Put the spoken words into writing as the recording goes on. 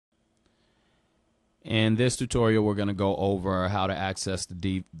In this tutorial, we're going to go over how to access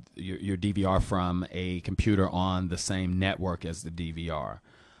your DVR from a computer on the same network as the DVR.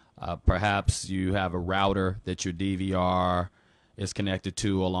 Perhaps you have a router that your DVR is connected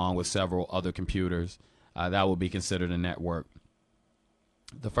to along with several other computers. That will be considered a network.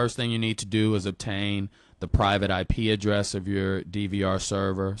 The first thing you need to do is obtain the private IP address of your DVR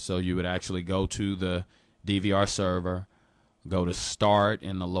server. So you would actually go to the DVR server, go to Start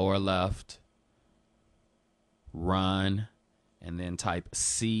in the lower left, Run, and then type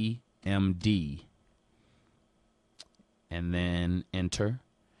CMD, and then enter.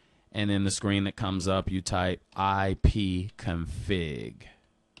 And then the screen that comes up, you type ipconfig,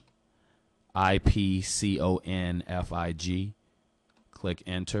 IPCONFIG, click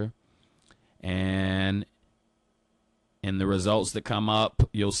enter, and in the results that come up,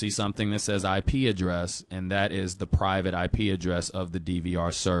 you'll see something that says IP address, and that is the private IP address of the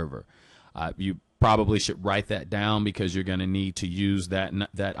DVR server. You probably should write that down because you're going to need to use that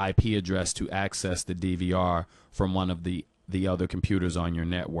IP address to access the DVR from one of the other computers on your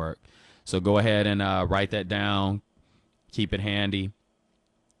network. So go ahead and write that down, keep it handy,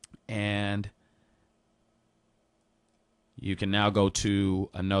 and you can now go to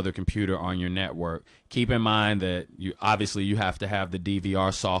another computer on your network. Keep in mind that you have to have the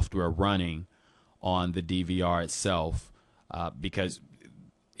DVR software running on the DVR itself because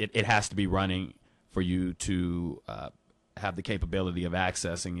it has to be running for you to have the capability of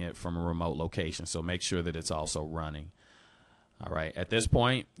accessing it from a remote location. So make sure that it's also running. All right. At this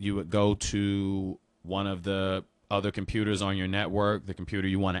point, you would go to one of the other computers on your network, the computer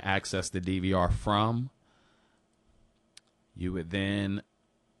you want to access the DVR from. You would then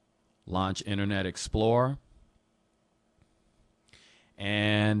launch Internet Explorer.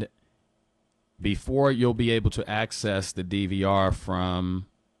 And before you'll be able to access the DVR from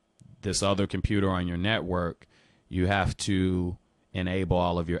this other computer on your network, you have to enable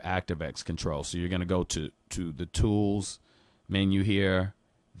all of your ActiveX controls. So you're going to go to the Tools menu here,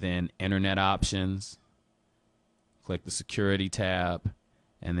 then Internet Options, click the Security tab,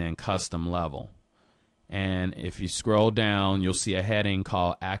 and then Custom Level. And if you scroll down, you'll see a heading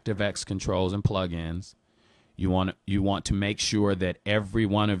called ActiveX Controls and Plugins. You want to make sure that every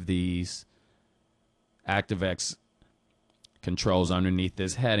one of these ActiveX controls underneath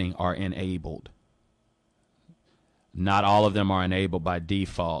this heading are enabled. Not all of them are enabled by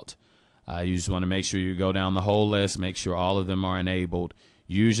default. You just want to make sure you go down the whole list, make sure all of them are enabled.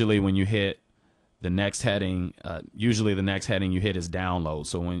 Usually when you hit the next heading, the next heading you hit is download.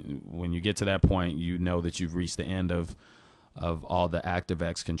 So when you get to that point, you know that you've reached the end of all the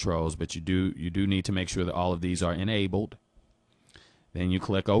ActiveX controls, but you do need to make sure that all of these are enabled. Then you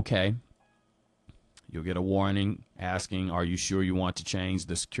click OK. You'll get a warning asking, are you sure you want to change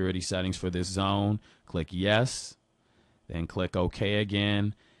the security settings for this zone? Click yes, then click OK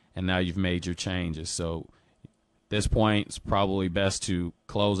again, and now you've made your changes. So at this point, it's probably best to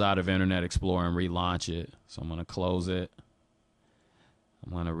close out of Internet Explorer and relaunch it. So I'm going to close it.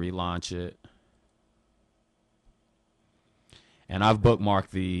 I'm going to relaunch it. And I've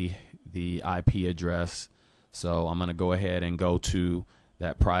bookmarked the IP address, so I'm going to go ahead and go to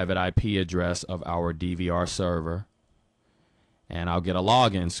that private IP address of our DVR server, and I'll get a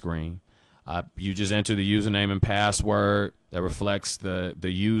login screen. You just enter the username and password that reflects the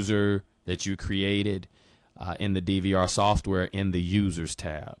user that you created in the DVR software in the Users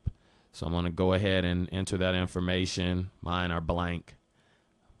tab. So I'm going to go ahead and enter that information. Mine are blank.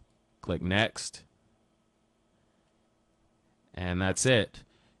 Click Next, and that's it.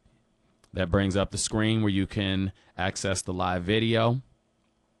 That brings up the screen where you can access the live video.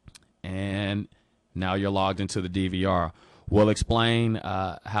 And now you're logged into the DVR. We'll explain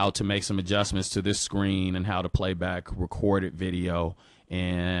how to make some adjustments to this screen and how to play back recorded video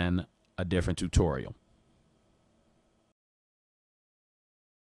in a different tutorial.